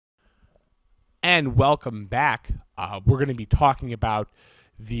And welcome back. We're going to be talking about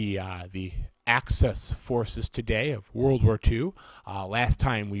the Axis forces today of World War II. Last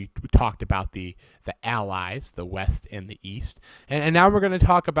time we talked about the Allies, the West and the East, and now we're going to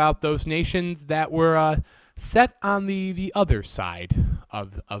talk about those nations that were set on the other side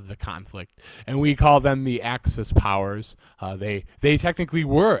of the conflict, and we call them the Axis powers. They technically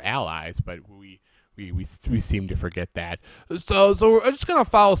were allies, but we seem to forget that. So we're just going to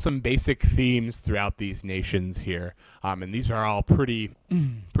follow some basic themes throughout these nations here. And these are all pretty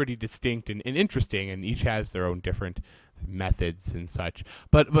distinct and interesting, and each has their own different methods and such.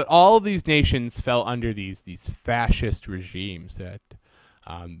 But all of these nations fell under these fascist regimes that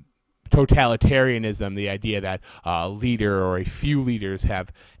totalitarianism, the idea that a leader or a few leaders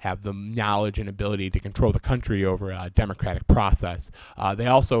have the knowledge and ability to control the country over a democratic process. They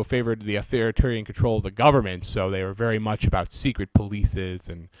also favored the authoritarian control of the government, so they were very much about secret polices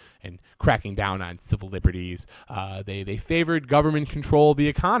and cracking down on civil liberties. They favored government control of the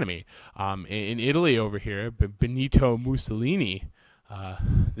economy. In Italy over here, Benito Mussolini,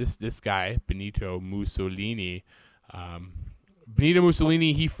 this guy, Benito Mussolini,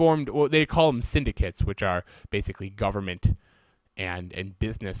 he formed what they call them syndicates, which are basically government and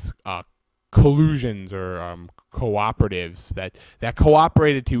business collusions or cooperatives that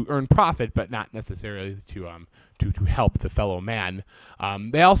cooperated to earn profit, but not necessarily to help the fellow man.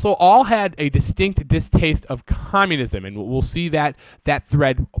 They also all had a distinct distaste of communism, and we'll see that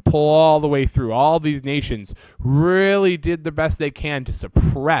thread pull all the way through. All these nations really did the best they can to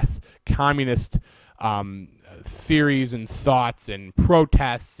suppress communist theories and thoughts and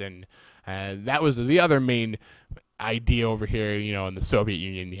protests, and that was the other main idea over here. In the Soviet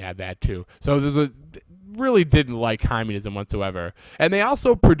Union, you had that too. So really didn't like communism whatsoever. And they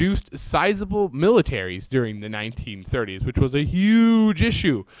also produced sizable militaries during the 1930s, which was a huge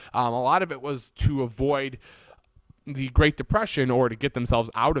issue. A lot of it was to avoid the Great Depression or to get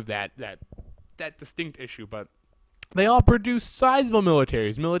themselves out of that distinct issue. But they all produced sizable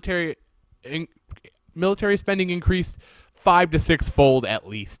militaries. Military spending increased 5 to 6-fold at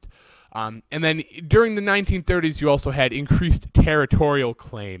least. And then during the 1930s, you also had increased territorial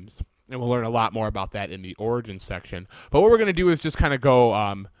claims. And we'll learn a lot more about that in the origin section. But what we're going to do is just kind of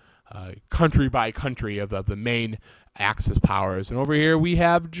go country by country of the main Axis powers. And over here we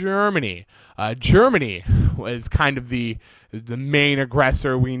have Germany. Germany was kind of the main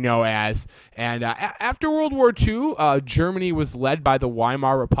aggressor we know as. And after World War II, Germany was led by the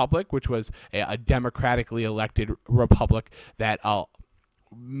Weimar Republic, which was a democratically elected republic that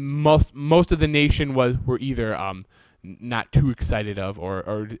most of the nation were either not too excited of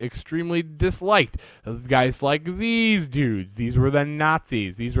or extremely disliked. Those guys like these dudes. These were the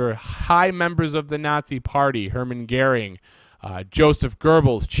Nazis. These were high members of the Nazi Party. Hermann Goering, Joseph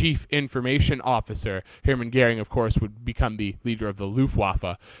Goebbels, Chief Information Officer. Hermann Goering, of course, would become the leader of the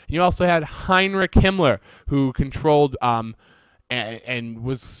Luftwaffe. You also had Heinrich Himmler, who controlled and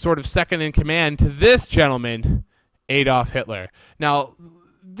was sort of second in command to this gentleman, Adolf Hitler. Now,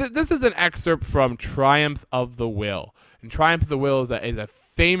 this is an excerpt from Triumph of the Will. And Triumph of the Will is a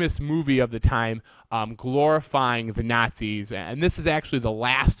famous movie of the time glorifying the Nazis. And this is actually the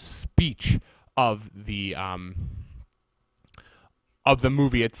last speech of the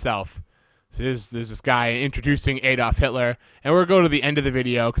movie itself. So there's this guy introducing Adolf Hitler. And we'll go to the end of the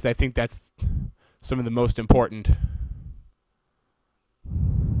video because I think that's some of the most important.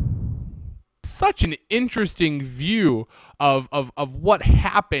 Such an interesting view of what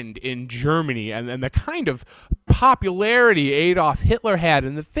happened in Germany and the kind of popularity Adolf Hitler had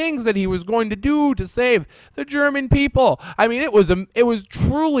and the things that he was going to do to save the German people. I mean, it was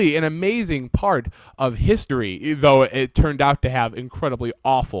truly an amazing part of history, though it turned out to have incredibly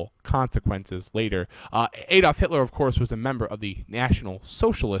awful consequences later. Adolf Hitler, of course, was a member of the National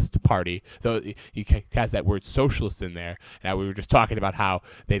Socialist Party, though he has that word socialist in there. Now, we were just talking about how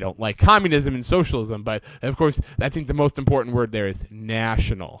they don't like communism and socialism, but of course, I think the most important word there is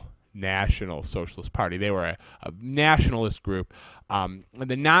National Socialist Party. They were a nationalist group. And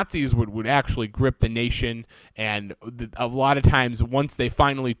the Nazis would actually grip the nation, and a lot of times, once they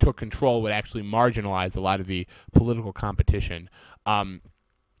finally took control, would actually marginalize a lot of the political competition.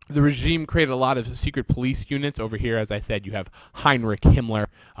 The regime created a lot of secret police units. Over here, as I said, you have Heinrich Himmler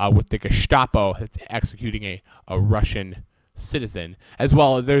with the Gestapo that's executing a Russian citizen, as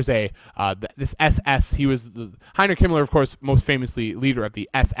well as there's this SS. Heinrich Himmler, of course, most famously leader of the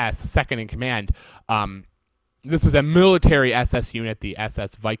SS, second in command. This is a military SS unit, the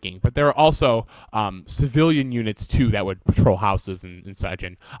SS Viking, but there are also civilian units too that would patrol houses and such.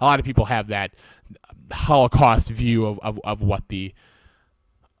 And a lot of people have that Holocaust view of what the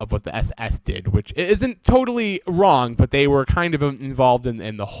what the SS did, which isn't totally wrong, but they were kind of involved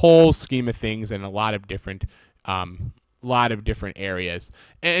in the whole scheme of things in a lot of different areas.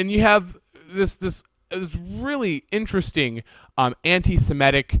 And you have this really interesting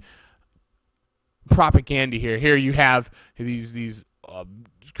anti-Semitic propaganda here. Here you have these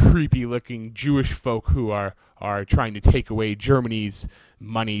creepy-looking Jewish folk who are trying to take away Germany's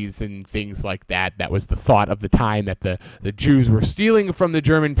monies and things like that. That was the thought of the time, that the Jews were stealing from the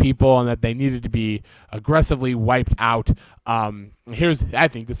German people and that they needed to be aggressively wiped out. I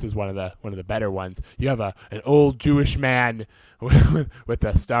think this is one of the better ones. You have an old Jewish man with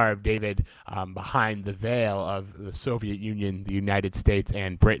the Star of David behind the veil of the Soviet Union, the United States,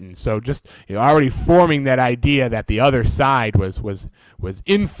 and Britain. So just already forming that idea that the other side was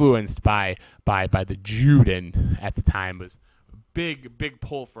influenced by the Juden at the time was big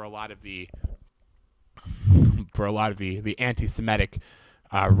pull for a lot of the anti-Semitic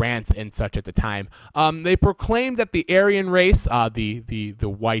rants and such at the time. They proclaimed that the Aryan race,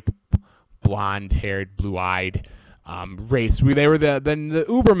 the white, blonde-haired, blue-eyed race, they were the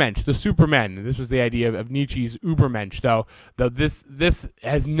Übermensch, the Supermen. This was the idea of Nietzsche's Übermensch. Though this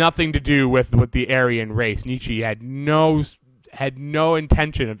has nothing to do with the Aryan race. Nietzsche had no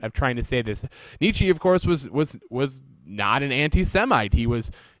intention of trying to say this. Nietzsche, of course, was not an anti-Semite.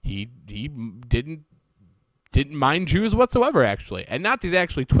 He didn't mind Jews whatsoever, actually. And Nazis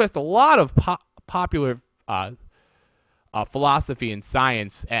actually twist a lot of popular philosophy and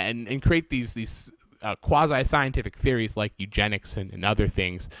science and create these quasi-scientific theories like eugenics and other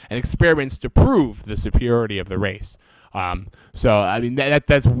things, and experiments to prove the superiority of the race. So I mean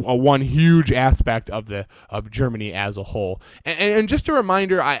that's one huge aspect of Germany as a whole. And just a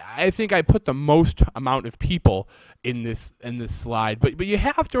reminder, I think I put the most amount of people in this slide, but you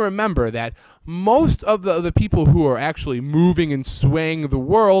have to remember that most of the people who are actually moving and swaying the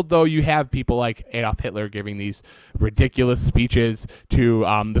world, though you have people like Adolf Hitler giving these ridiculous speeches to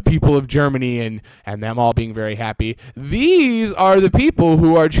the people of Germany and them all being very happy, these are the people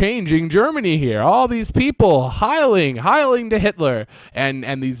who are changing Germany here. All these people hiling to Hitler,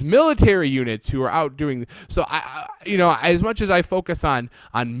 and these military units who are out doing. So I as much as I focus on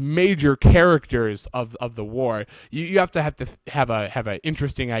major characters of the war, you have to have an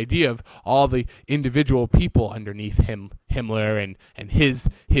interesting idea of all the individual people underneath Himmler and his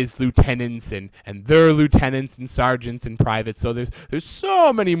lieutenants and their lieutenants and sergeants and privates. So there's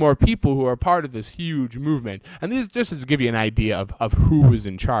so many more people who are part of this huge movement, and these just to give you an idea of who was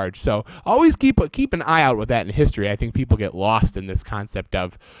in charge. So always keep an eye out with that in history. I think people get lost in this concept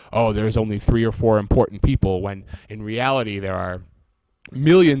of, oh, there's only 3 or 4 important people, when in reality there are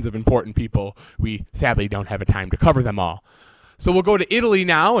millions of important people. We sadly don't have a time to cover them all. So we'll go to Italy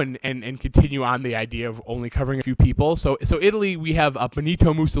now and continue on the idea of only covering a few people. So Italy, we have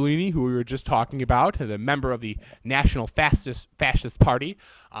Benito Mussolini, who we were just talking about, the member of the National Fascist Party.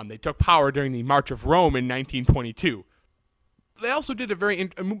 They took power during the March of Rome in 1922. They also did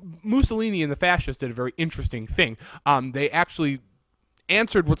Mussolini and the fascists did a very interesting thing. They actually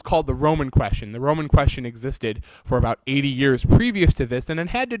answered what's called the Roman question. The Roman question existed for about 80 years previous to this, and it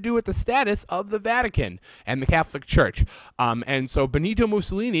had to do with the status of the Vatican and the Catholic Church. And so Benito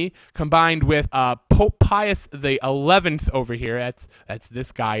Mussolini, combined with Pope Pius XI over here, that's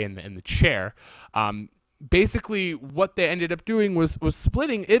this guy in the chair. Basically, what they ended up doing was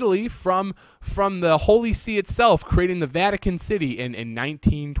splitting Italy from the Holy See itself, creating the Vatican City in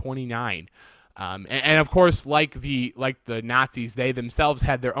 1929. And of course, like the Nazis, they themselves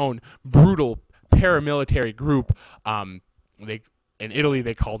had their own brutal paramilitary group. In Italy,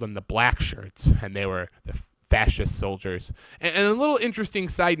 they called them the Black Shirts, and they were the fascist soldiers. And a little interesting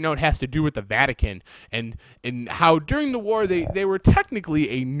side note has to do with the Vatican and how during the war they were technically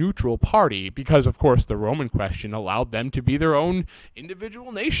a neutral party because, of course, the Roman question allowed them to be their own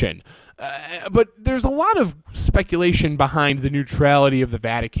individual nation. But there's a lot of speculation behind the neutrality of the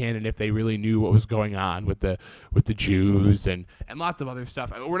Vatican and if they really knew what was going on with the Jews and lots of other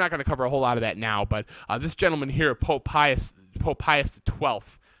stuff. We're not going to cover a whole lot of that now, but this gentleman here, Pope Pius XII,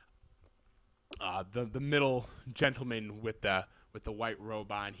 the middle gentleman with the white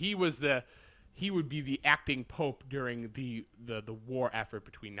robe on. He would be the acting pope during the war effort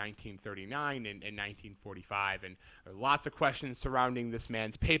between 1939 and 1945, and there are lots of questions surrounding this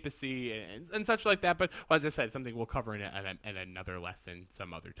man's papacy and such like that. But as I said, something we'll cover in another lesson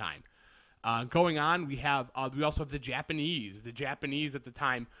some other time. Going on, we also have the Japanese. The Japanese at the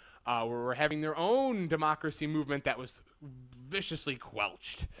time were having their own democracy movement that was viciously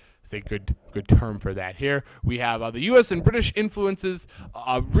quelched. is a good term for that. Here we have the U.S. and British influences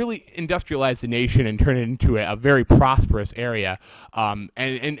really industrialized the nation and turned it into a very prosperous area.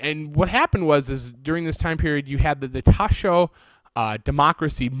 And what happened is during this time period you had the Taisho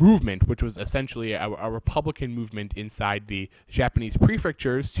democracy movement, which was essentially a republican movement inside the Japanese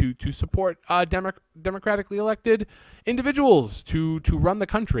prefectures to support democratically elected individuals to run the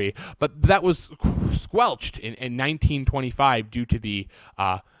country. But that was squelched in 1925 due to the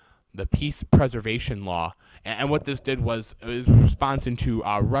Peace Preservation Law. And what this did was it was a response into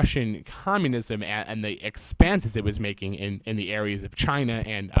Russian communism and the expanses it was making in the areas of China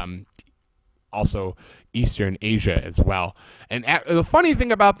and also Eastern Asia as well. And the funny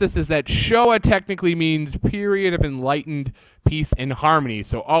thing about this is that Showa technically means period of enlightened peace and harmony.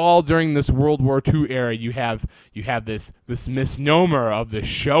 So all during this World War II era, you have this misnomer of the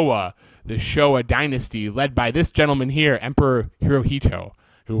Showa dynasty led by this gentleman here, Emperor Hirohito,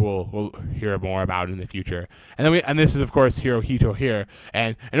 who we'll hear more about in the future. And this is of course Hirohito here,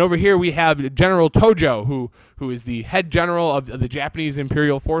 and over here we have General Tojo, who is the head general of the Japanese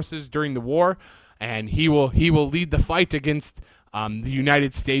Imperial forces during the war, and he will lead the fight against the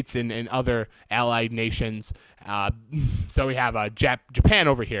United States and other allied nations. So we have Japan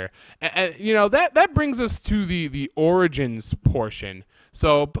over here, and that brings us to the origins portion.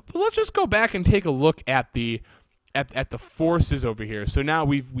 So but let's just go back and take a look at the forces over here. So now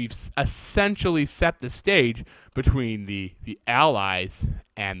we've essentially set the stage between the Allies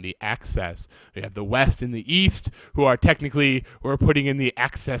and the Axis. We have the West and the East, who are technically we're putting in the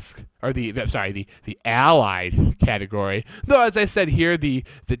Axis or the Allied category. Though as I said here, the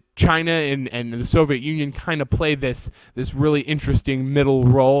China and the Soviet Union kind of play this really interesting middle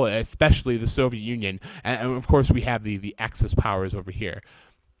role, especially the Soviet Union. And of course we have the Axis powers over here.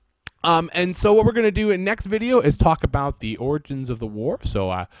 And so what we're going to do in next video is talk about the origins of the war.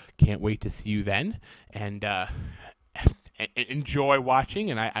 So can't wait to see you then. And enjoy watching,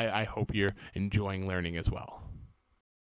 and I hope you're enjoying learning as well.